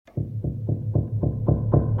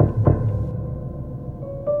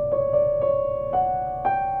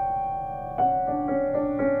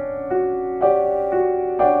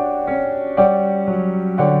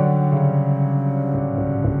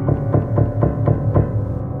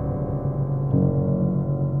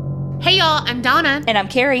y'all. I'm Donna. And I'm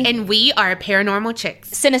Carrie. And we are Paranormal Chicks.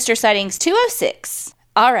 Sinister Sightings 206.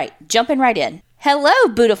 All right, jumping right in. Hello,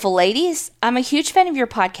 beautiful ladies. I'm a huge fan of your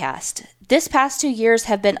podcast. This past 2 years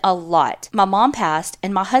have been a lot. My mom passed,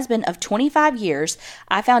 and my husband of 25 years,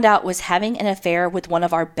 I found out was having an affair with one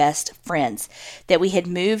of our best friends that we had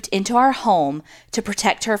moved into our home to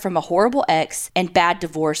protect her from a horrible ex and bad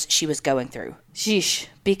divorce she was going through. Sheesh.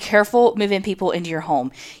 Be careful moving people into your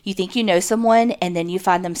home. You think you know someone, and then you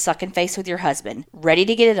find them sucking face with your husband, ready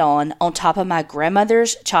to get it on top of my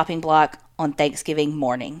grandmother's chopping block on Thanksgiving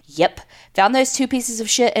morning. Yep, found those two pieces of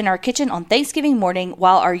shit in our kitchen on Thanksgiving morning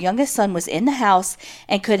while our youngest son was in the house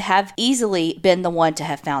and could have easily been the one to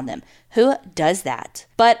have found them. Who does that?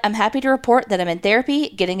 But I'm happy to report that I'm in therapy,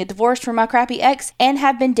 getting a divorce from my crappy ex, and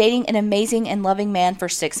have been dating an amazing and loving man for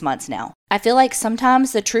 6 months now. I feel like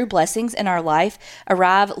sometimes the true blessings in our life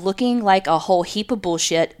arrive looking like a whole heap of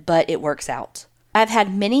bullshit, but it works out. I've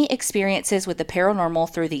had many experiences with the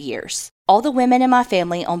paranormal through the years. All the women in my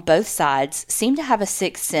family on both sides seem to have a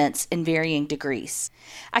sixth sense in varying degrees.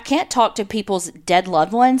 I can't talk to people's dead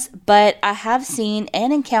loved ones, but I have seen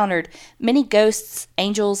and encountered many ghosts,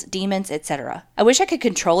 angels, demons, etc. I wish I could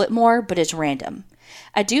control it more, but it's random.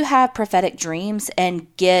 I do have prophetic dreams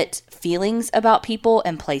and get feelings about people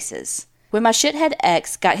and places. When my shithead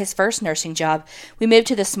ex got his first nursing job, we moved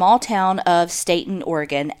to the small town of Staten,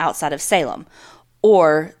 Oregon, outside of Salem.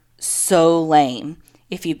 Or so lame,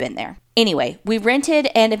 if you've been there. Anyway, we rented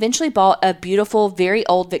and eventually bought a beautiful, very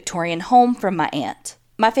old Victorian home from my aunt.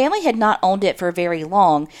 My family had not owned it for very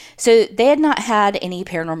long, so they had not had any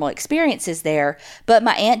paranormal experiences there, but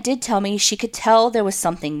my aunt did tell me she could tell there was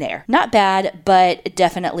something there. Not bad, but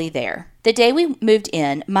definitely there. The day we moved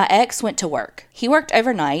in, my ex went to work. He worked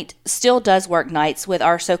overnight, still does work nights with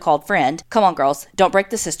our so-called friend. Come on, girls, don't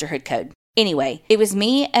break the sisterhood code. Anyway, it was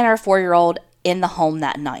me and our 4-year-old in the home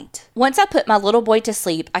that night. Once I put my little boy to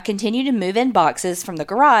sleep, I continued to move in boxes from the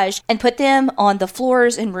garage and put them on the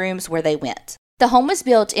floors and rooms where they went. The home was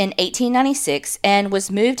built in 1896 and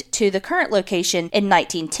was moved to the current location in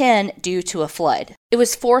 1910 due to a flood. It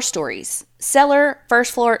was 4 stories: cellar,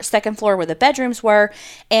 first floor, second floor where the bedrooms were,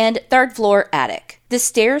 and third floor attic. The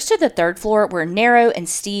stairs to the third floor were narrow and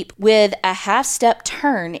steep with a half-step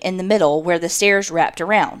turn in the middle where the stairs wrapped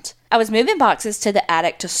around. I was moving boxes to the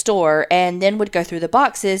attic to store and then would go through the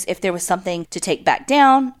boxes. If there was something to take back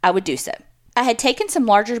down, I would do so. I had taken some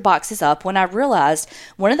larger boxes up when I realized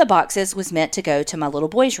one of the boxes was meant to go to my little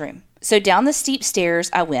boy's room. So down the steep stairs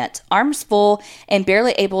I went, arms full and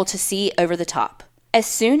barely able to see over the top. As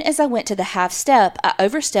soon as I went to the half step, I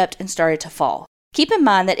overstepped and started to fall. Keep in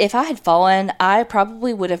mind that if I had fallen, I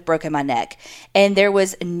probably would have broken my neck, and there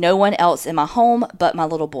was no one else in my home but my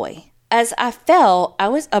little boy. As I fell, I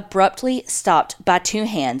was abruptly stopped by 2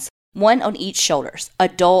 hands, one on each shoulders,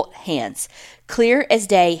 adult hands. Clear as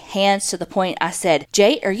day, hands to the point I said,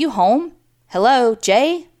 "Jay, are you home? Hello,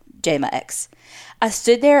 Jay?" Jay, my ex. I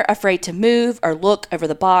stood there afraid to move or look over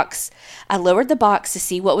the box. I lowered the box to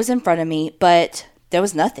see what was in front of me, but there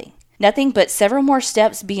was nothing. Nothing but several more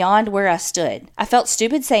steps beyond where I stood. I felt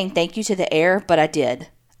stupid saying thank you to the air, but I did.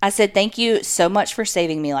 I said, "Thank you so much for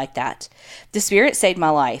saving me like that." The spirit saved my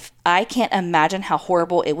life. I can't imagine how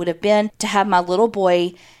horrible it would have been to have my little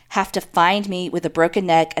boy have to find me with a broken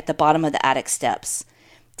neck at the bottom of the attic steps.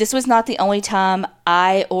 This was not the only time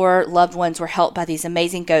I or loved ones were helped by these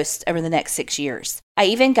amazing ghosts over the next 6 years. I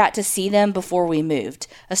even got to see them before we moved.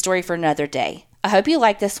 A story for another day. I hope you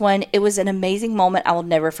like this one. It was an amazing moment I will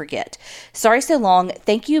never forget. Sorry so long.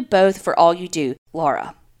 Thank you both for all you do.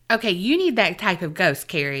 Laura. Okay, you need that type of ghost,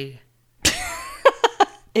 Carrie.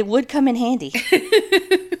 It would come in handy.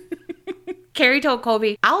 Carrie told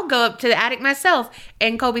Colby, "I'll go up to the attic myself."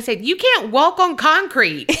 And Colby said, "You can't walk on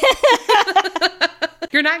concrete."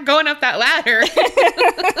 You're not going up that ladder.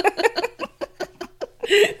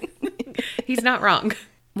 He's not wrong.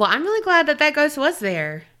 Well, I'm really glad that ghost was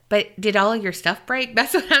there. But did all of your stuff break?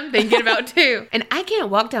 That's what I'm thinking about too. And I can't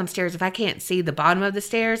walk downstairs if I can't see the bottom of the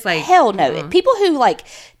stairs. Like, hell no. People who like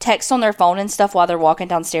text on their phone and stuff while they're walking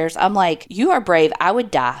downstairs, I'm like, you are brave. I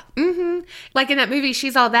would die. Mm-hmm. Like in that movie,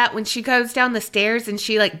 She's All That, when she goes down the stairs and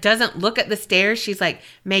she like doesn't look at the stairs. She's like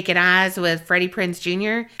making eyes with Freddie Prinze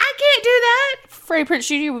Jr. I can't do that. Freddie Prinze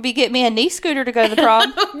Jr. would be getting me a knee scooter to go to the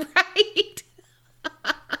prom. Right.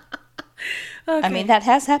 Okay. I mean, that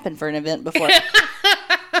has happened for an event before.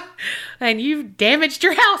 And you damaged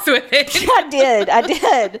your house with it. I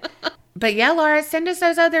did. But yeah, Laura, send us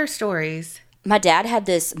those other stories. My dad had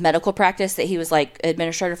this medical practice that he was like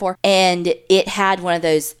administrator for, and it had one of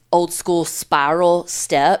those old school spiral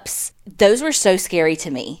steps. Those were so scary to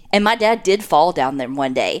me. And my dad did fall down them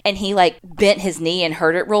one day, and he like bent his knee and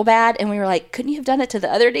hurt it real bad. And we were like, couldn't you have done it to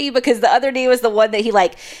the other knee? Because the other knee was the one that he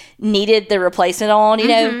like needed the replacement on, you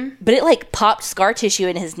know? But it like popped scar tissue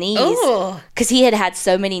in his knees. Because he had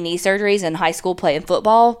so many knee surgeries in high school playing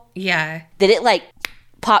football. Yeah. That it like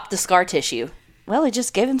popped the scar tissue. Well, he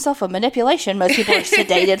just gave himself a manipulation most people are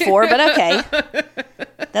sedated for, but okay.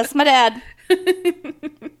 That's my dad.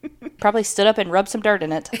 Probably stood up and rubbed some dirt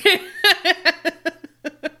in it.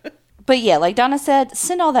 But yeah, like Donna said,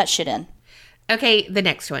 send all that shit in. Okay, the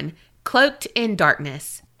next one. Cloaked in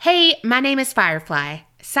Darkness. Hey, my name is Firefly.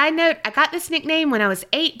 Side note, I got this nickname when I was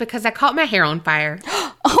 8 because I caught my hair on fire.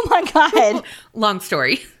 Oh my God. Long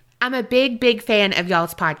story. I'm a big fan of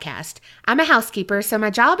y'all's podcast. I'm a housekeeper, so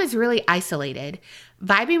my job is really isolated.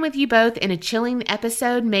 Vibing with you both in a chilling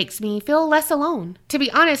episode makes me feel less alone. To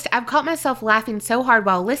be honest, I've caught myself laughing so hard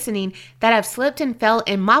while listening that I've slipped and fell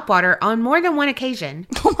in mop water on more than one occasion.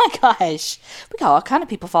 Oh my gosh. We got all kind of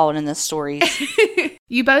people following in this story.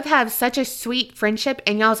 You both have such a sweet friendship,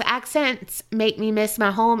 and y'all's accents make me miss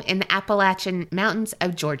my home in the Appalachian Mountains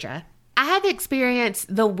of Georgia. I have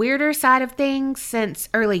experienced the weirder side of things since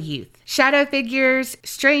early youth. Shadow figures,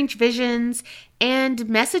 strange visions, and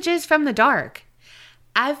messages from the dark.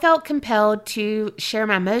 I felt compelled to share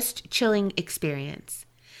my most chilling experience.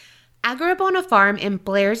 I grew up on a farm in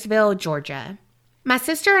Blairsville, Georgia. My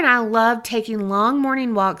sister and I loved taking long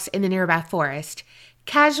morning walks in the nearby forest.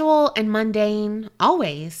 Casual and mundane,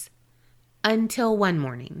 always. Until one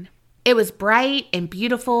morning. It was bright and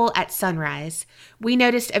beautiful at sunrise. We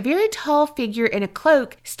noticed a very tall figure in a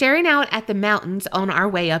cloak staring out at the mountains on our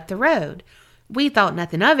way up the road. We thought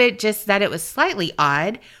nothing of it, just that it was slightly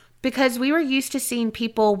odd because we were used to seeing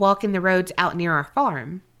people walking the roads out near our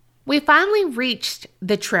farm. We finally reached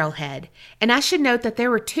the trailhead, and I should note that there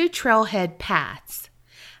were 2 trailhead paths.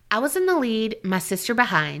 I was in the lead, my sister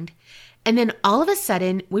behind, and then all of a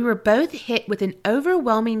sudden we were both hit with an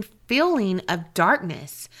overwhelming feeling of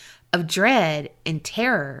darkness, of dread and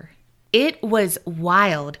terror. It was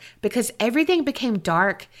wild because everything became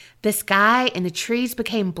dark. The sky and the trees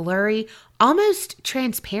became blurry, almost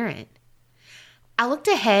transparent. I looked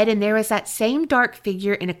ahead and there was that same dark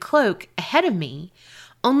figure in a cloak ahead of me,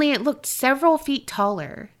 only it looked several feet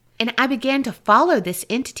taller. And I began to follow this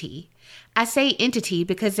entity. I say entity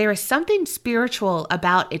because there was something spiritual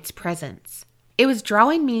about its presence. It was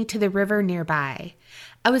drawing me to the river nearby.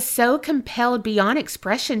 I was so compelled beyond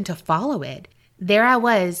expression to follow it. There I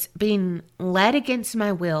was, being led against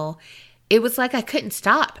my will. It was like I couldn't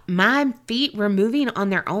stop. My feet were moving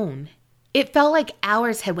on their own. It felt like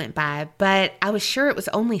hours had went by, but I was sure it was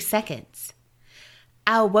only seconds.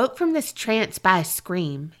 I awoke from this trance by a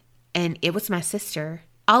scream, and it was my sister.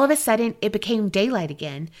 All of a sudden, it became daylight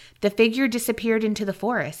again. The figure disappeared into the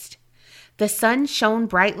forest. The sun shone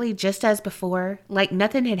brightly just as before, like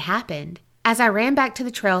nothing had happened. As I ran back to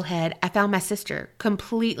the trailhead, I found my sister,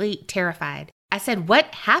 completely terrified. I said,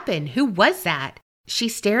 "What happened? Who was that?" She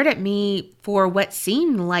stared at me for what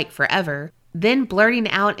seemed like forever. Then, blurting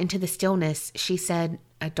out into the stillness, she said,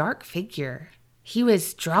 "A dark figure. He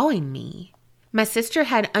was drawing me." My sister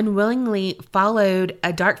had unwillingly followed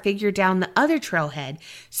a dark figure down the other trailhead,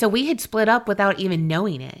 so we had split up without even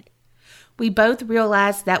knowing it. We both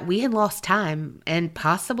realized that we had lost time and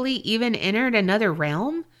possibly even entered another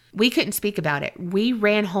realm. We couldn't speak about it. We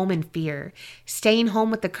ran home in fear, staying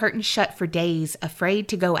home with the curtains shut for days, afraid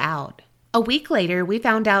to go out. A week later, we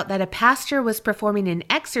found out that a pastor was performing an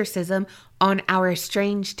exorcism on our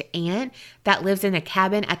estranged aunt that lives in a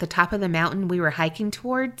cabin at the top of the mountain we were hiking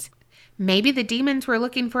towards. Maybe the demons were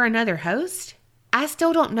looking for another host? I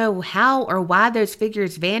still don't know how or why those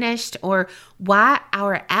figures vanished or why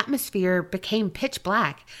our atmosphere became pitch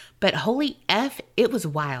black, but holy F, it was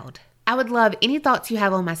wild. I would love any thoughts you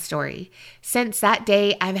have on my story. Since that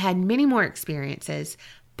day, I've had many more experiences.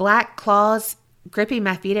 Black claws gripping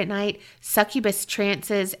my feet at night, succubus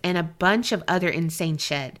trances, and a bunch of other insane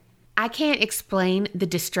shit. I can't explain the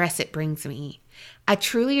distress it brings me. I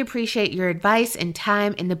truly appreciate your advice and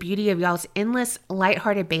time and the beauty of y'all's endless,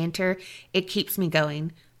 lighthearted banter. It keeps me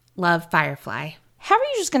going. Love, Firefly. How are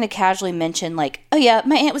you just going to casually mention, like, oh yeah,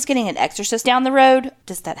 my aunt was getting an exorcist down the road?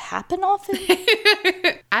 Does that happen often?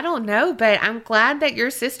 I don't know, but I'm glad that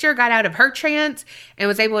your sister got out of her trance and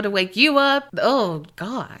was able to wake you up. Oh,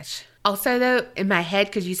 gosh. Also, though, in my head,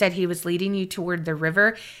 because you said he was leading you toward the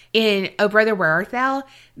river, in Oh Brother, Where Art Thou?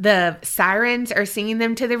 The sirens are singing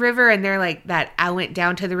them to the river, and they're like that, I went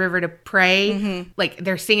down to the river to pray. Mm-hmm. Like,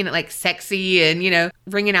 they're singing it like sexy and,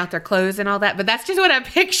 wringing out their clothes and all that. But that's just what I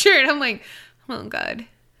pictured. I'm like, oh, God.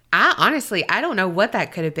 I don't know what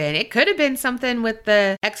that could have been. It could have been something with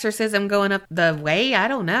the exorcism going up the way. I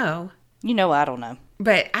don't know. You know, I don't know.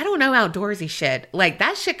 But I don't know outdoorsy shit. Like,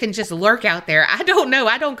 that shit can just lurk out there. I don't know.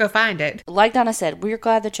 I don't go find it. Like Donna said, we're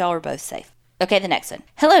glad that y'all are both safe. Okay, the next one.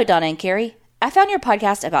 Hello, Donna and Carrie. I found your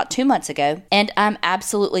podcast about 2 months ago, and I'm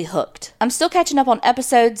absolutely hooked. I'm still catching up on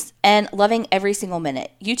episodes and loving every single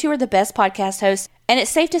minute. You two are the best podcast hosts, and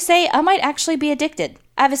it's safe to say I might actually be addicted.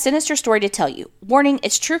 I have a sinister story to tell you. Warning,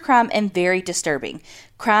 it's true crime and very disturbing.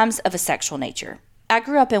 Crimes of a sexual nature. I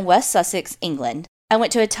grew up in West Sussex, England. I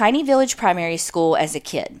went to a tiny village primary school as a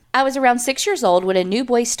kid. I was around 6 years old when a new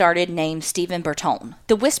boy started named Stephen Bertone.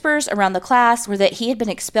 The whispers around the class were that he had been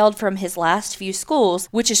expelled from his last few schools,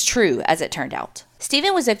 which is true as it turned out.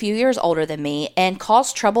 Stephen was a few years older than me and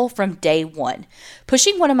caused trouble from day one,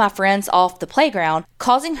 pushing one of my friends off the playground,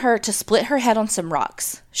 causing her to split her head on some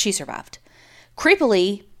rocks. She survived.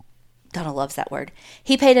 Creepily, Donna loves that word,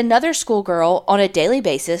 he paid another schoolgirl on a daily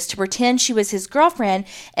basis to pretend she was his girlfriend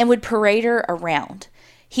and would parade her around.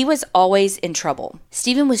 He was always in trouble.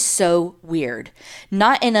 Stephen was so weird.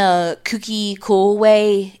 Not in a kooky, cool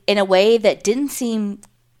way, in a way that didn't seem,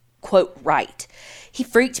 quote, right. He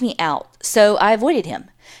freaked me out, so I avoided him.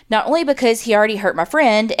 Not only because he already hurt my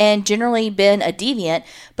friend and generally been a deviant,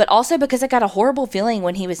 but also because I got a horrible feeling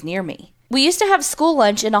when he was near me. We used to have school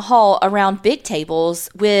lunch in a hall around big tables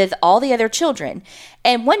with all the other children,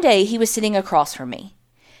 and one day he was sitting across from me.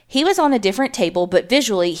 He was on a different table, but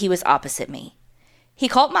visually he was opposite me. He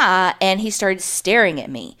caught my eye and he started staring at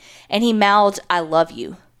me, and he mouthed, "I love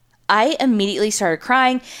you." I immediately started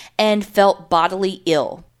crying and felt bodily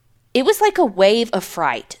ill. It was like a wave of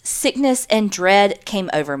fright. Sickness and dread came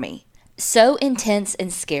over me. So intense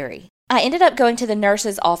and scary. I ended up going to the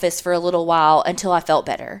nurse's office for a little while until I felt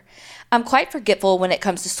better. I'm quite forgetful when it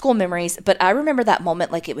comes to school memories, but I remember that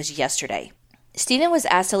moment like it was yesterday. Stephen was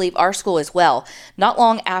asked to leave our school as well, not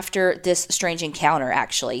long after this strange encounter,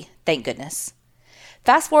 actually. Thank goodness.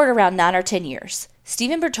 Fast forward around 9 or 10 years.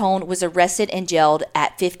 Stephen Bertone was arrested and jailed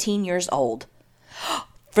at 15 years old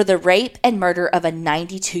for the rape and murder of a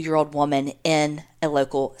 92-year-old woman in a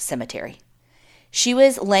local cemetery. She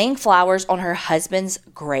was laying flowers on her husband's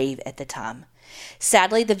grave at the time.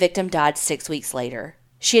 Sadly, the victim died 6 weeks later.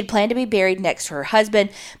 She had planned to be buried next to her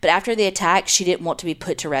husband, but after the attack, she didn't want to be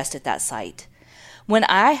put to rest at that site. When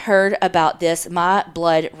I heard about this, my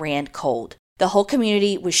blood ran cold. The whole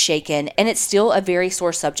community was shaken, and it's still a very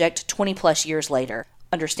sore subject 20 plus years later,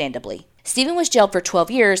 understandably. Stephen was jailed for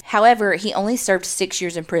 12 years. However, he only served 6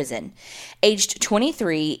 years in prison. Aged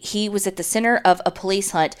 23, he was at the center of a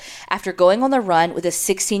police hunt after going on the run with a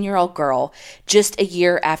 16-year-old girl just a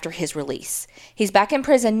year after his release. He's back in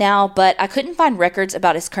prison now, but I couldn't find records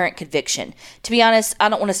about his current conviction. To be honest, I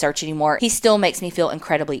don't want to search anymore. He still makes me feel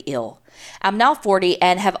incredibly ill. I'm now 40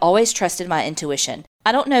 and have always trusted my intuition.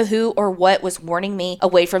 I don't know who or what was warning me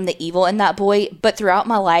away from the evil in that boy, but throughout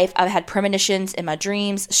my life, I've had premonitions in my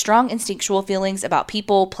dreams, strong instinctual feelings about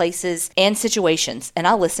people, places, and situations, and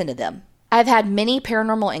I listen to them. I've had many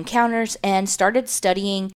paranormal encounters and started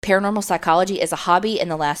studying paranormal psychology as a hobby in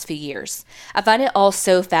the last few years. I find it all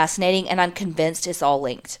so fascinating, and I'm convinced it's all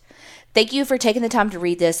linked. Thank you for taking the time to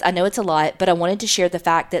read this. I know it's a lot, but I wanted to share the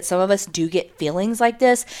fact that some of us do get feelings like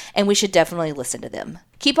this, and we should definitely listen to them.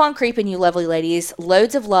 Keep on creeping, you lovely ladies.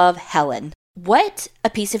 Loads of love, Helen. What a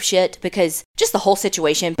piece of shit, because just the whole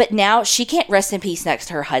situation, but now she can't rest in peace next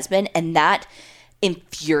to her husband, and that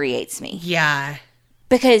infuriates me. Yeah.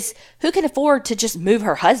 Because who can afford to just move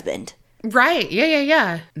her husband? Right.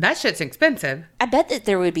 Yeah. That shit's expensive. I bet that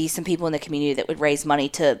there would be some people in the community that would raise money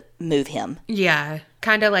to move him. Yeah.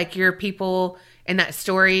 Kind of like your people in that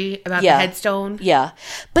story about the headstone. Yeah.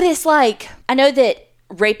 But it's like, I know that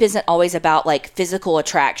rape isn't always about like physical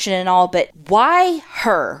attraction and all, but why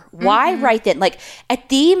her? Why right then? Like at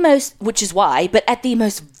the most, which is why, but at the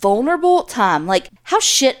most vulnerable time, like how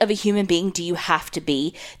shit of a human being do you have to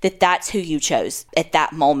be that that's who you chose at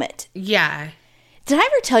that moment? Yeah. Did I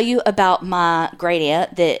ever tell you about my great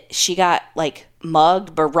aunt that she got like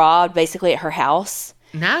mugged or robbed basically at her house?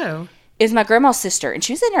 No. It was my grandma's sister, and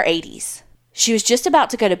she was in her 80s. She was just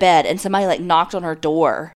about to go to bed, and somebody like knocked on her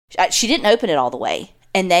door. She didn't open it all the way,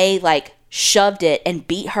 and they like shoved it and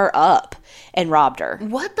beat her up and robbed her.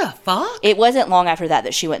 What the fuck? It wasn't long after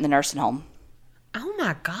that she went in the nursing home. Oh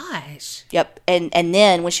my gosh. Yep. And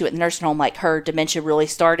then when she went in the nursing home, like her dementia really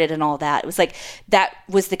started and all that. It was like that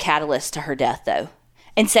was the catalyst to her death, though.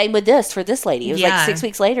 And same with this for this lady. It was like 6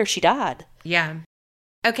 weeks later she died. Yeah.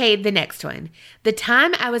 Okay, the next one. The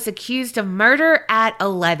time I was accused of murder at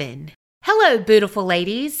 11. Hello, beautiful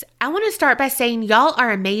ladies. I want to start by saying y'all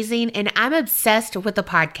are amazing and I'm obsessed with the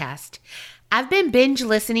podcast. I've been binge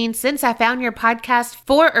listening since I found your podcast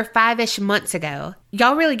 4 or 5-ish months ago.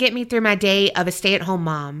 Y'all really get me through my day of a stay-at-home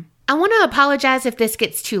mom. I want to apologize if this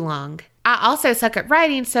gets too long. I also suck at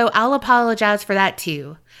writing, so I'll apologize for that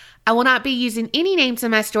too. I will not be using any names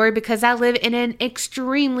in my story because I live in an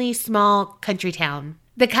extremely small country town.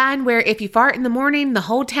 The kind where if you fart in the morning, the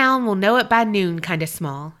whole town will know it by noon kind of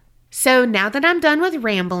small. So now that I'm done with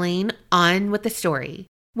rambling, on with the story.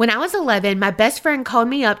 When I was 11, my best friend called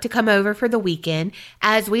me up to come over for the weekend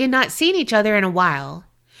as we had not seen each other in a while.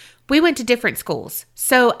 We went to different schools,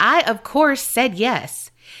 so I, of course, said yes.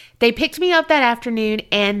 They picked me up that afternoon,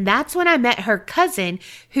 and that's when I met her cousin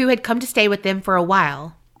who had come to stay with them for a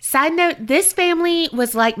while. Side note, this family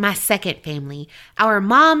was like my second family. Our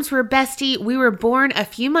moms were bestie. We were born a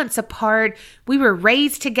few months apart. We were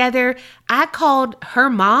raised together. I called her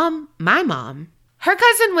mom my mom. Her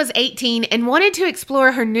cousin was 18 and wanted to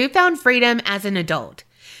explore her newfound freedom as an adult.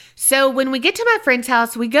 So when we get to my friend's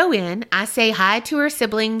house, we go in, I say hi to her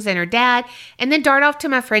siblings and her dad, and then dart off to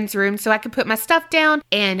my friend's room so I can put my stuff down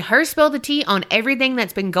and her spill the tea on everything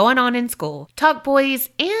that's been going on in school, talk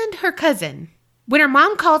boys, and her cousin. When her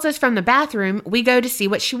mom calls us from the bathroom, we go to see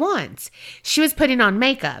what she wants. She was putting on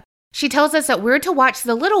makeup. She tells us that we're to watch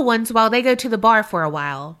the little ones while they go to the bar for a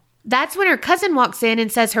while. That's when her cousin walks in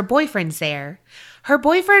and says her boyfriend's there. Her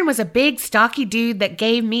boyfriend was a big, stocky dude that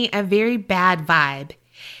gave me a very bad vibe.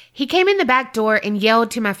 He came in the back door and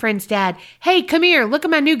yelled to my friend's dad, "Hey, come here, look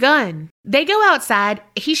at my new gun." They go outside,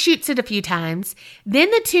 he shoots it a few times.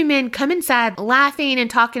 Then the two men come inside laughing and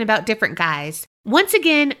talking about different guys. Once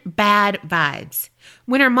again, bad vibes.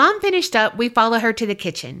 When her mom finished up, we follow her to the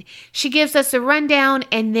kitchen. She gives us a rundown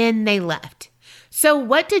and then they left. So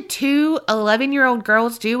what did two 11-year-old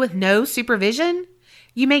girls do with no supervision?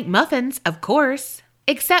 You make muffins, of course.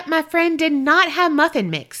 Except my friend did not have muffin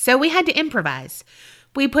mix, so we had to improvise.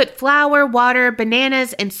 We put flour, water,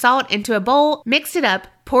 bananas, and salt into a bowl, mixed it up,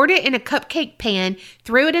 poured it in a cupcake pan,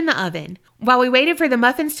 threw it in the oven. While we waited for the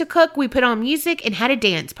muffins to cook, we put on music and had a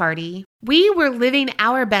dance party. We were living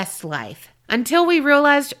our best life until we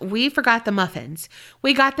realized we forgot the muffins.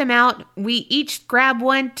 We got them out, we each grabbed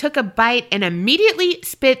one, took a bite, and immediately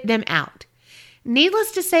spit them out.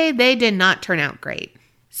 Needless to say, they did not turn out great.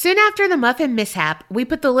 Soon after the muffin mishap, we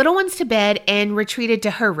put the little ones to bed and retreated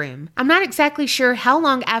to her room. I'm not exactly sure how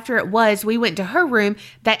long after it was we went to her room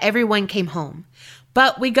that everyone came home.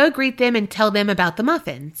 But we go greet them and tell them about the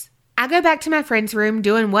muffins. I go back to my friend's room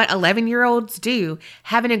doing what 11-year-olds do,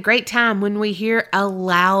 having a great time when we hear a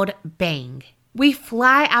loud bang. We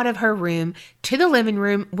fly out of her room to the living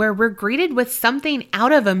room where we're greeted with something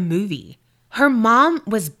out of a movie. Her mom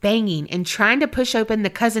was banging and trying to push open the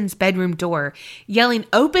cousin's bedroom door, yelling,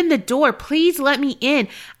 "Open the door, please let me in.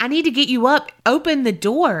 I need to get you up. Open the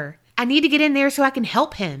door. I need to get in there so I can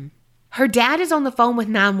help him." Her dad is on the phone with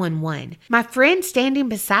 911. My friend standing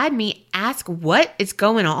beside me asks what is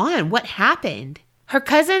going on, what happened. Her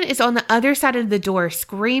cousin is on the other side of the door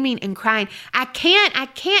screaming and crying, I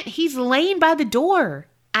can't, he's laying by the door."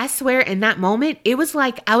 I swear in that moment, it was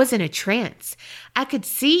like I was in a trance. I could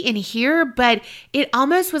see and hear, but it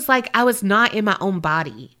almost was like I was not in my own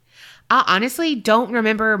body. I honestly don't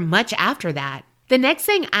remember much after that. The next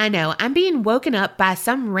thing I know, I'm being woken up by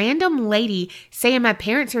some random lady saying my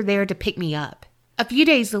parents are there to pick me up. A few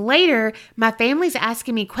days later, my family's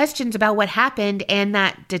asking me questions about what happened and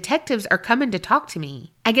that detectives are coming to talk to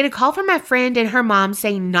me. I get a call from my friend and her mom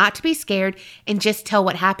saying not to be scared and just tell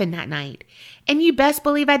what happened that night. And you best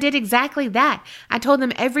believe I did exactly that. I told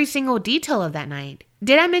them every single detail of that night.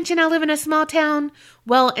 Did I mention I live in a small town?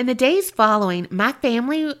 Well, in the days following, my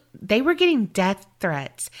family, they were getting death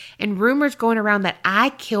threats and rumors going around that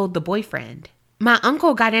I killed the boyfriend. My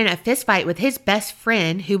uncle got in a fistfight with his best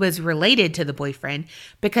friend who was related to the boyfriend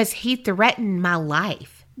because he threatened my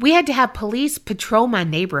life. We had to have police patrol my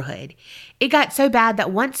neighborhood. It got so bad that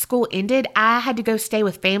once school ended, I had to go stay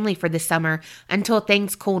with family for the summer until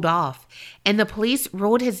things cooled off. And the police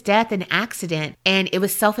ruled his death an accident and it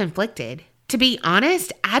was self-inflicted. To be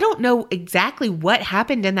honest, I don't know exactly what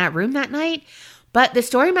happened in that room that night, but the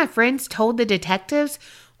story my friends told the detectives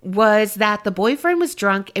was that the boyfriend was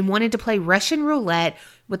drunk and wanted to play Russian roulette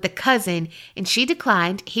with the cousin, and she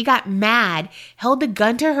declined. He got mad, held the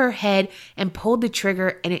gun to her head, and pulled the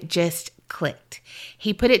trigger, and it just clicked.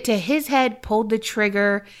 He put it to his head, pulled the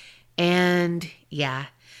trigger, and yeah.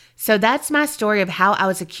 So that's my story of how I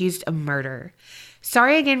was accused of murder.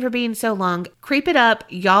 Sorry again for being so long. Creep it up.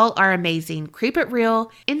 Y'all are amazing. Creep it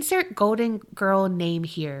real. Insert golden girl name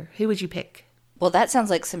here. Who would you pick? Well, that sounds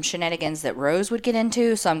like some shenanigans that Rose would get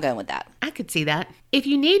into, so I'm going with that. I could see that. If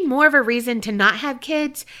you need more of a reason to not have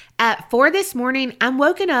kids, at 4 this morning, I'm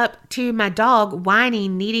woken up to my dog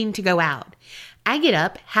whining, needing to go out. I get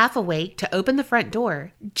up, half awake, to open the front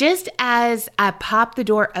door. Just as I pop the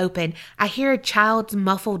door open, I hear a child's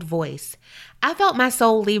muffled voice. I felt my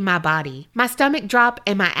soul leave my body, my stomach drop,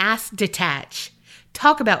 and my ass detach.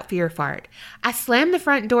 Talk about fear fart. I slammed the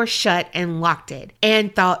front door shut and locked it,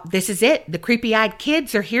 and thought, this is it. The creepy-eyed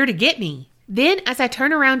kids are here to get me. Then, as I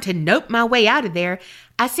turn around to nope my way out of there,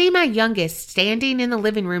 I see my youngest standing in the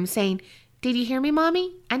living room saying, "Did you hear me,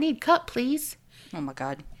 Mommy? I need cup, please." Oh, my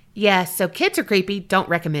God. Yeah, so kids are creepy. Don't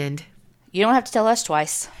recommend. You don't have to tell us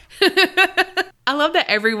twice. I love that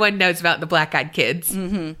everyone knows about the black-eyed kids.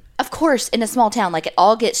 Mm-hmm. Of course, in a small town, like, it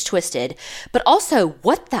all gets twisted. But also,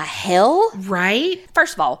 what the hell? Right?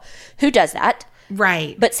 First of all, who does that?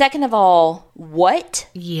 Right. But second of all, what?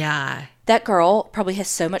 Yeah. That girl probably has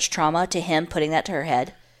so much trauma to him putting that to her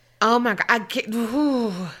head. Oh my God. I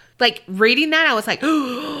can't, like, reading that, I was like,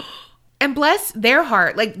 and bless their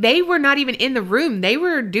heart. Like, they were not even in the room. They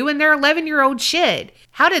were doing their 11-year-old shit.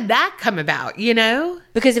 How did that come about, you know?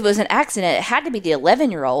 Because if it was an accident, it had to be the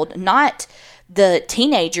 11-year-old, not the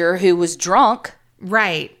teenager who was drunk.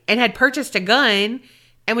 Right. And had purchased a gun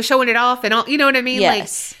and was showing it off and all, you know what I mean?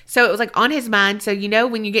 Yes. Like, so it was like on his mind. So, you know,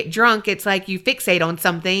 when you get drunk, it's like you fixate on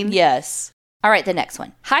something. Yes. All right, the next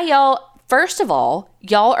one. Hi, y'all. First of all,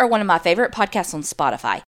 y'all are one of my favorite podcasts on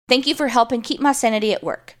Spotify. Thank you for helping keep my sanity at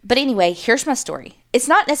work. But anyway, here's my story. It's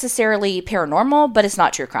not necessarily paranormal, but it's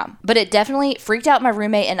not true crime. But it definitely freaked out my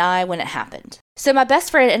roommate and I when it happened. So my best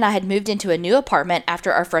friend and I had moved into a new apartment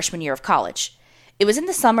after our freshman year of college. It was in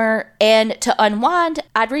the summer, and to unwind,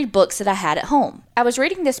 I'd read books that I had at home. I was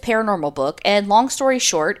reading this paranormal book, and long story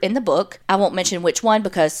short, in the book, I won't mention which one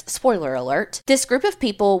because spoiler alert, this group of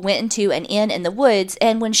people went into an inn in the woods,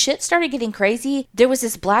 and when shit started getting crazy, there was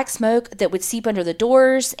this black smoke that would seep under the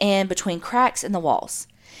doors and between cracks in the walls.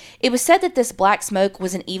 It was said that this black smoke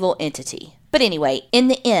was an evil entity. But anyway, in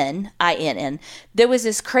the inn, I-N-N, there was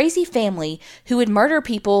this crazy family who would murder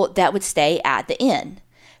people that would stay at the inn.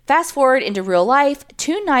 Fast forward into real life,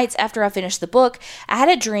 2 nights after I finished the book, I had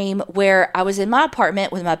a dream where I was in my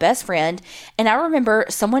apartment with my best friend, and I remember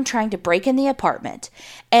someone trying to break in the apartment.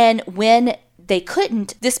 And when they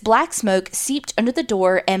couldn't, this black smoke seeped under the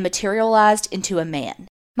door and materialized into a man.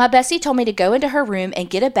 My bestie told me to go into her room and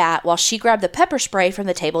get a bat while she grabbed the pepper spray from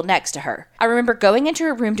the table next to her. I remember going into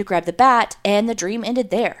her room to grab the bat, and the dream ended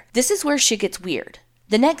there. This is where shit gets weird.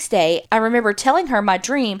 The next day, I remember telling her my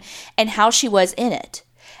dream and how she was in it.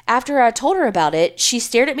 After I told her about it, she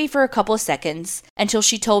stared at me for a couple of seconds until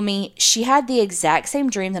she told me she had the exact same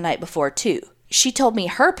dream the night before too. She told me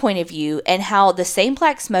her point of view and how the same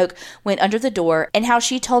black smoke went under the door and how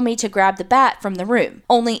she told me to grab the bat from the room.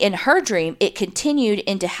 Only in her dream, it continued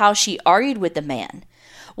into how she argued with the man.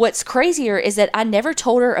 What's crazier is that I never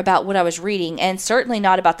told her about what I was reading and certainly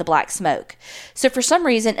not about the black smoke. So for some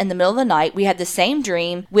reason, in the middle of the night, we had the same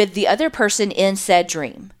dream with the other person in said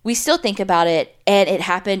dream. We still think about it, and it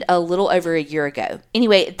happened a little over a year ago.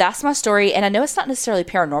 Anyway, that's my story, and I know it's not necessarily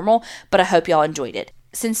paranormal, but I hope y'all enjoyed it.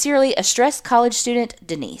 Sincerely, a stressed college student,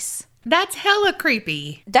 Denise. That's hella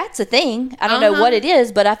creepy. That's a thing. I don't know what it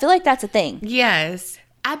is, but I feel like that's a thing. Yes.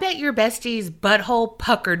 I bet your bestie's butthole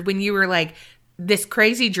puckered when you were like, this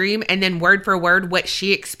crazy dream and then word for word what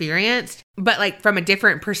she experienced, but like from a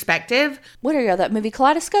different perspective. What are y'all, that movie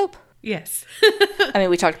Kaleidoscope? Yes. I mean,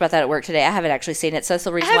 we talked about that at work today. I haven't actually seen it, so that's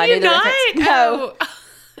the reason why I knew knew the reference. No. Oh.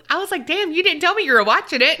 I was like, damn, you didn't tell me you were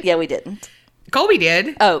watching it. Yeah, we didn't. Colby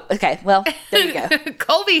did. Oh, okay. Well, there you go.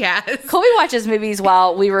 Colby has. Colby watches movies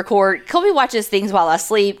while we record. Colby watches things while I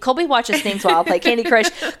sleep. Colby watches things while I play Candy Crush.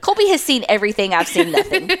 Colby has seen everything. I've seen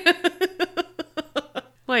nothing.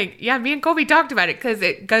 Like, yeah, me and Colby talked about it because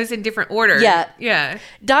it goes in different order. Yeah. Yeah.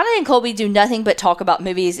 Donna and Colby do nothing but talk about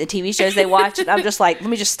movies and TV shows they watch. And I'm just like, let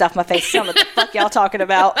me just stuff my face. Tell me what the fuck y'all talking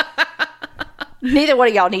about. Neither one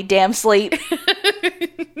of y'all need damn sleep.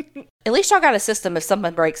 At least y'all got a system if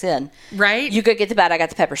something breaks in. Right? You go get the bat, I got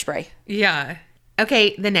the pepper spray. Yeah.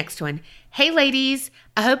 Okay, the next one. Hey, ladies.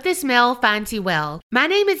 I hope this mail finds you well. My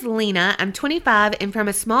name is Lena. I'm 25 and from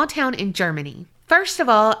a small town in Germany. First of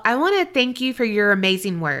all, I want to thank you for your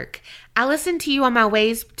amazing work. I listen to you on my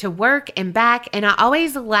ways to work and back, and I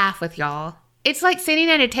always laugh with y'all. It's like sitting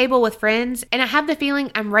at a table with friends, and I have the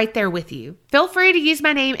feeling I'm right there with you. Feel free to use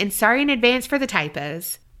my name, and sorry in advance for the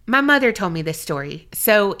typos. My mother told me this story,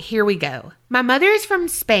 so here we go. My mother is from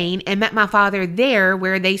Spain and met my father there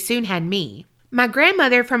where they soon had me. My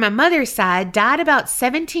grandmother from my mother's side died about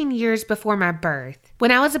 17 years before my birth. When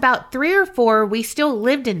I was about 3 or 4, we still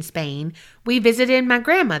lived in Spain. We visited my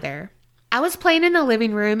grandmother. I was playing in the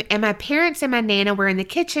living room, and my parents and my Nana were in the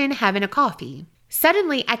kitchen having a coffee.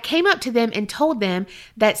 Suddenly, I came up to them and told them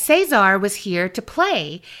that Cesar was here to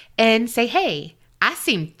play and say hey. I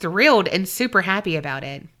seemed thrilled and super happy about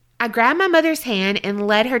it. I grabbed my mother's hand and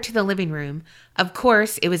led her to the living room. Of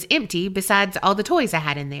course, it was empty besides all the toys I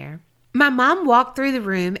had in there. My mom walked through the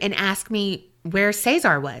room and asked me where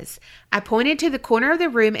Cesar was. I pointed to the corner of the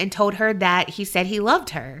room and told her that he said he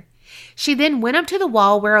loved her. She then went up to the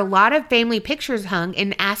wall where a lot of family pictures hung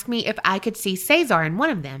and asked me if I could see Cesar in one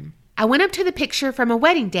of them. I went up to the picture from a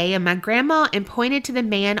wedding day of my grandma and pointed to the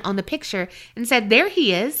man on the picture and said, "There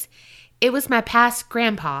he is." It was my past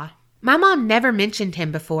grandpa. My mom never mentioned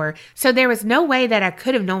him before, so there was no way that I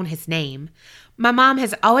could have known his name. My mom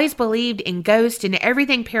has always believed in ghosts and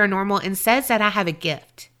everything paranormal and says that I have a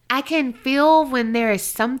gift. I can feel when there is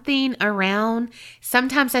something around.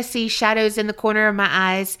 Sometimes I see shadows in the corner of my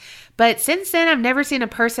eyes, but since then I've never seen a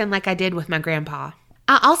person like I did with my grandpa.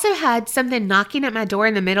 I also had something knocking at my door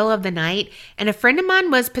in the middle of the night, and a friend of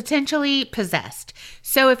mine was potentially possessed.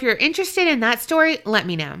 So if you're interested in that story, let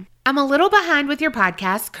me know. I'm a little behind with your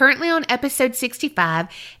podcast, currently on episode 65,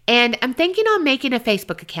 and I'm thinking on making a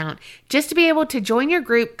Facebook account just to be able to join your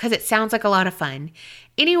group because it sounds like a lot of fun.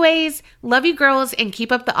 Anyways, love you girls and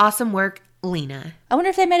keep up the awesome work, Lena. I wonder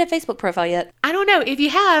if they made a Facebook profile yet. I don't know. If you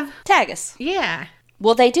have, tag us. Yeah.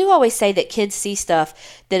 Well, they do always say that kids see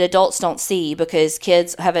stuff that adults don't see because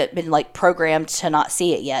kids haven't been programmed to not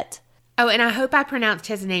see it yet. Oh, and I hope I pronounced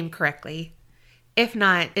his name correctly. If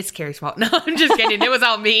not, it's Carrie's fault. No, I'm just kidding. It was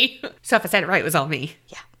all me. So if I said it right, it was all me.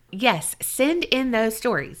 Yeah. Yes, send in those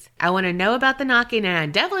stories. I want to know about the knocking, and I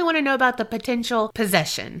definitely want to know about the potential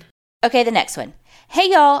possession. Okay, the next one. Hey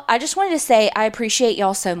y'all, I just wanted to say I appreciate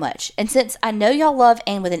y'all so much. And since I know y'all love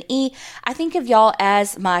Anne with an E, I think of y'all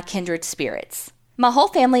as my kindred spirits. My whole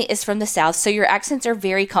family is from the South, so your accents are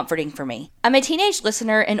very comforting for me. I'm a teenage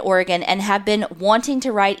listener in Oregon and have been wanting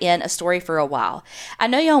to write in a story for a while. I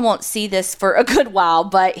know y'all won't see this for a good while,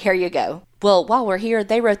 but here you go. Well, while we're here,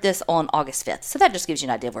 they wrote this on August 5th, so that just gives you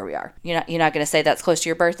an idea of where we are. You're not going to say that's close to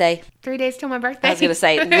your birthday? 3 days till my birthday. I was going to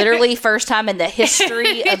say, literally first time in the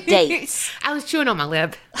history of dates. I was chewing on my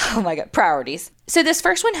lip. Oh my God, priorities. So this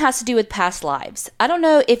first one has to do with past lives. I don't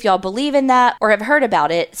know if y'all believe in that or have heard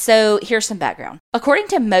about it, so here's some background. According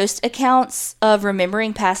to most accounts of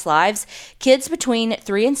remembering past lives, kids between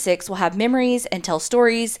 3 and 6 will have memories and tell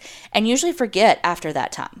stories and usually forget after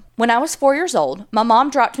that time. When I was 4 years old, my mom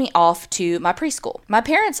dropped me off to my preschool. My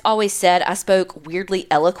parents always said I spoke weirdly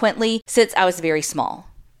eloquently since I was very small.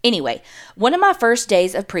 Anyway, one of my first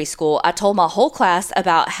days of preschool, I told my whole class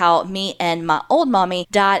about how me and my old mommy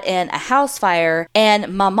died in a house fire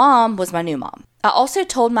and my mom was my new mom. I also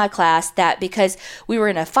told my class that because we were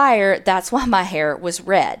in a fire, that's why my hair was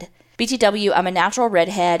red. BTW, I'm a natural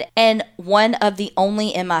redhead and one of the only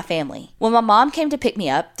in my family. When my mom came to pick me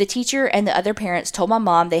up, the teacher and the other parents told my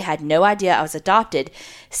mom they had no idea I was adopted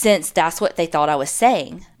since that's what they thought I was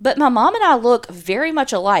saying. But my mom and I look very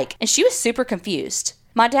much alike and she was super confused.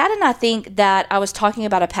 My dad and I think that I was talking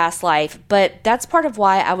about a past life, but that's part of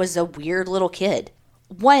why I was a weird little kid.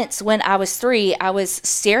 Once, when I was 3, I was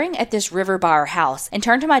staring at this river by our house and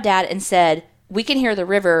turned to my dad and said, "We can hear the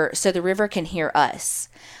river, so the river can hear us."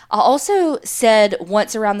 I also said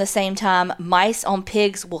once around the same time, "Mice on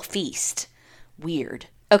pigs will feast." Weird.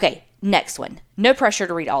 Okay, next one. No pressure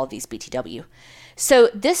to read all of these, BTW. So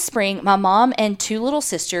this spring, my mom and 2 little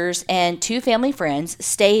sisters and 2 family friends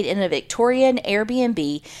stayed in a Victorian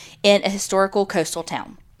Airbnb in a historical coastal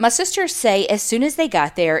town. My sisters say as soon as they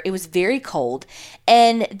got there, it was very cold,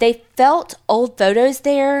 and they felt old photos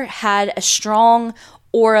there had a strong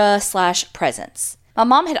aura/presence. My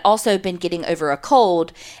mom had also been getting over a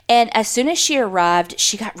cold, and as soon as she arrived,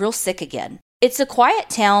 she got real sick again. It's a quiet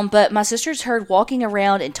town, but my sisters heard walking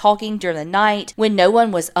around and talking during the night when no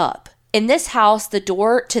one was up. In this house, the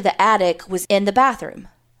door to the attic was in the bathroom.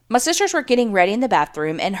 My sisters were getting ready in the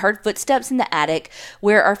bathroom and heard footsteps in the attic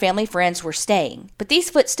where our family friends were staying. But these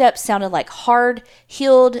footsteps sounded like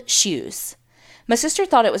hard-heeled shoes. My sister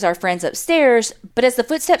thought it was our friends upstairs, but as the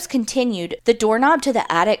footsteps continued, the doorknob to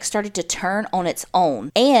the attic started to turn on its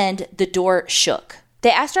own, and the door shook.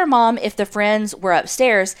 They asked our mom if the friends were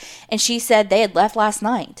upstairs, and she said they had left last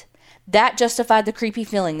night. That justified the creepy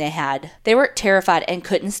feeling they had. They were terrified and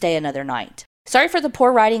couldn't stay another night. Sorry for the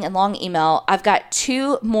poor writing and long email. I've got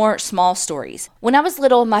 2 more small stories. When I was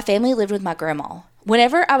little, my family lived with my grandma.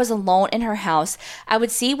 Whenever I was alone in her house, I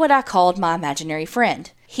would see what I called my imaginary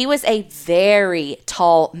friend. He was a very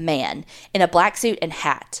tall man in a black suit and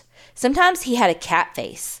hat. Sometimes he had a cat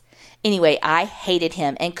face. Anyway, I hated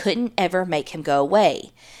him and couldn't ever make him go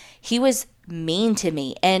away. He was mean to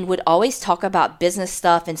me and would always talk about business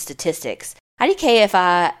stuff and statistics. IDK if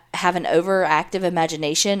I have an overactive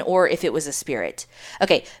imagination or if it was a spirit.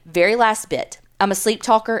 Okay, very last bit. I'm a sleep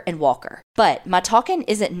talker and walker, but my talking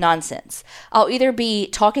isn't nonsense. I'll either be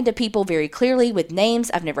talking to people very clearly with names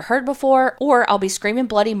I've never heard before, or I'll be screaming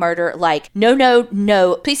bloody murder like, no, no,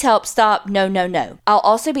 no, please help, stop, no, no, no. I'll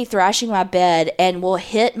also be thrashing my bed and will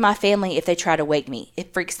hit my family if they try to wake me.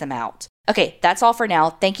 It freaks them out. Okay, that's all for now.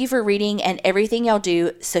 Thank you for reading and everything y'all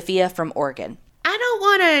do. Sophia from Oregon. I don't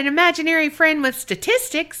want an imaginary friend with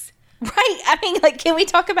statistics. Right. I mean, like, can we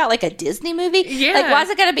talk about like a Disney movie? Yeah. Like, why is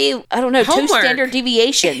it going to be, I don't know, Homework. 2 standard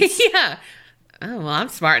deviations? Yeah. Oh, well, I'm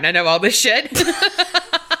smart and I know all this shit. You know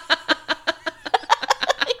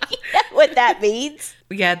what that means?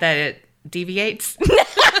 Yeah, that it deviates.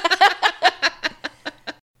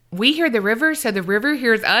 We hear the river, so the river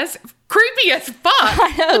hears us. Creepy as fuck.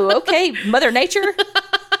 I know. Okay. Mother Nature.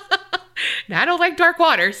 Now, I don't like dark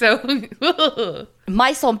water, so.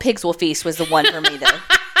 Mice on Pigs Will Feast was the one for me, though.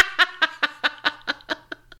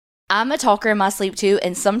 I'm a talker in my sleep, too,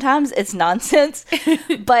 and sometimes it's nonsense.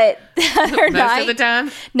 But the other night... Most of the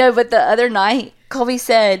time? No, but the other night, Colby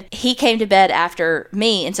said he came to bed after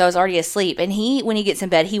me, and so I was already asleep. And when he gets in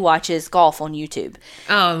bed, he watches golf on YouTube.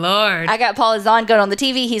 Oh, Lord. I got Paula Zahn going on the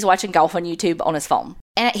TV. He's watching golf on YouTube on his phone.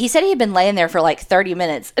 And he said he had been laying there for like 30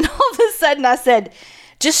 minutes. And all of a sudden I said,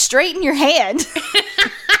 just straighten your hand.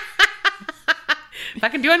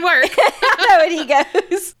 Fucking doing work. I know, and he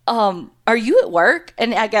goes, are you at work?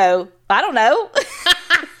 And I go, I don't know.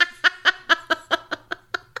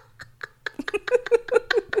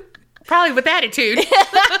 Probably with attitude.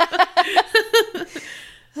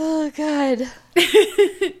 Oh, God.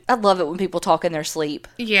 I love it when people talk in their sleep.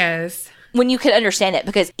 Yes. When you can understand it,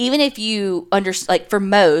 because even if you like for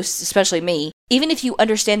most, especially me, even if you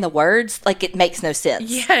understand the words, like it makes no sense.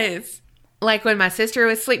 Yes. Like when my sister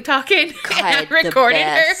was sleep talking God, and I recorded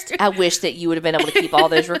her. I wish that you would have been able to keep all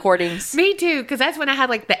those recordings. Me too, because that's when I had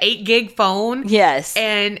like the 8 gig phone. Yes.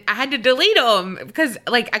 And I had to delete them because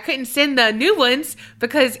like I couldn't send the new ones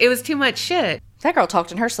because it was too much shit. That girl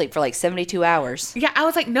talked in her sleep for like 72 hours. Yeah, I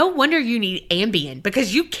was like, no wonder you need Ambien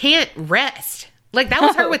because you can't rest. Like that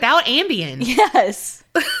was her without Ambien. Yes.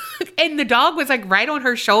 And the dog was like right on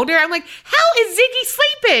her shoulder. I'm like, how is Ziggy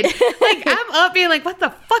sleeping? Like I'm up being like, what the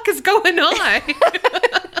fuck is going on?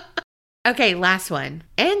 Okay, last one.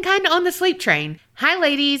 And kind of on the sleep train. Hi,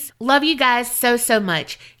 ladies. Love you guys so, so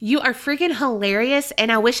much. You are freaking hilarious,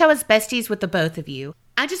 and I wish I was besties with the both of you.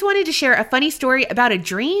 I just wanted to share a funny story about a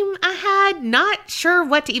dream I had. Not sure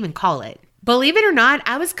what to even call it. Believe it or not,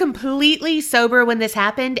 I was completely sober when this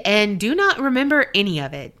happened and do not remember any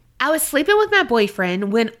of it. I was sleeping with my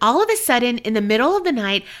boyfriend when all of a sudden in the middle of the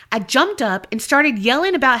night, I jumped up and started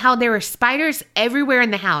yelling about how there were spiders everywhere in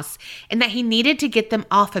the house and that he needed to get them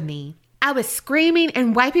off of me. I was screaming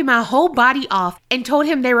and wiping my whole body off and told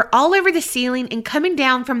him they were all over the ceiling and coming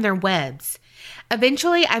down from their webs.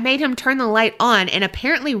 Eventually, I made him turn the light on, and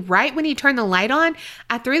apparently right when he turned the light on,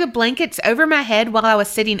 I threw the blankets over my head while I was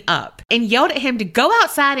sitting up and yelled at him to go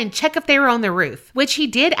outside and check if they were on the roof, which he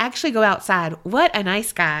did actually go outside. What a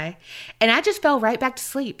nice guy. And I just fell right back to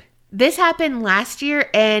sleep. This happened last year,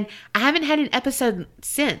 and I haven't had an episode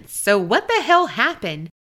since. So what the hell happened?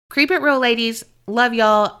 Creep it real, ladies. Love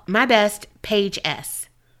y'all. My best, Paige S.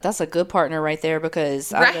 That's a good partner right there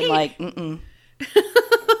because Right? I've been like,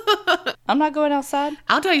 I'm not going outside.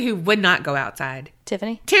 I'll tell you who would not go outside.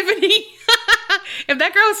 Tiffany. Tiffany. If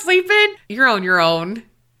that girl's sleeping, you're on your own.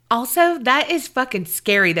 Also, that is fucking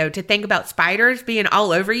scary, though, to think about spiders being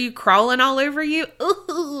all over you, crawling all over you.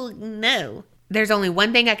 Ooh, no. There's only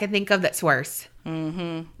one thing I can think of that's worse.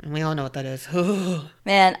 Mm-hmm. And we all know what that is.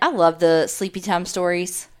 Man, I love the sleepy time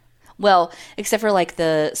stories. Well, except for like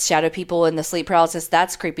the shadow people and the sleep paralysis,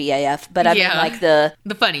 that's creepy AF. But I mean like the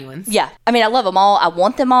funny ones. Yeah. I mean, I love them all. I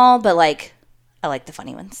want them all, but like, I like the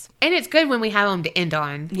funny ones. And it's good when we have them to end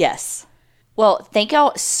on. Yes. Well, thank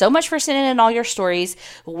y'all so much for sending in all your stories.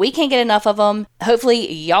 We can't get enough of them.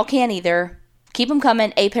 Hopefully, y'all can't either. Keep them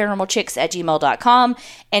coming, aparanormalchicks@gmail.com.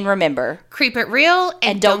 And remember, Creep it real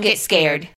and don't get scared.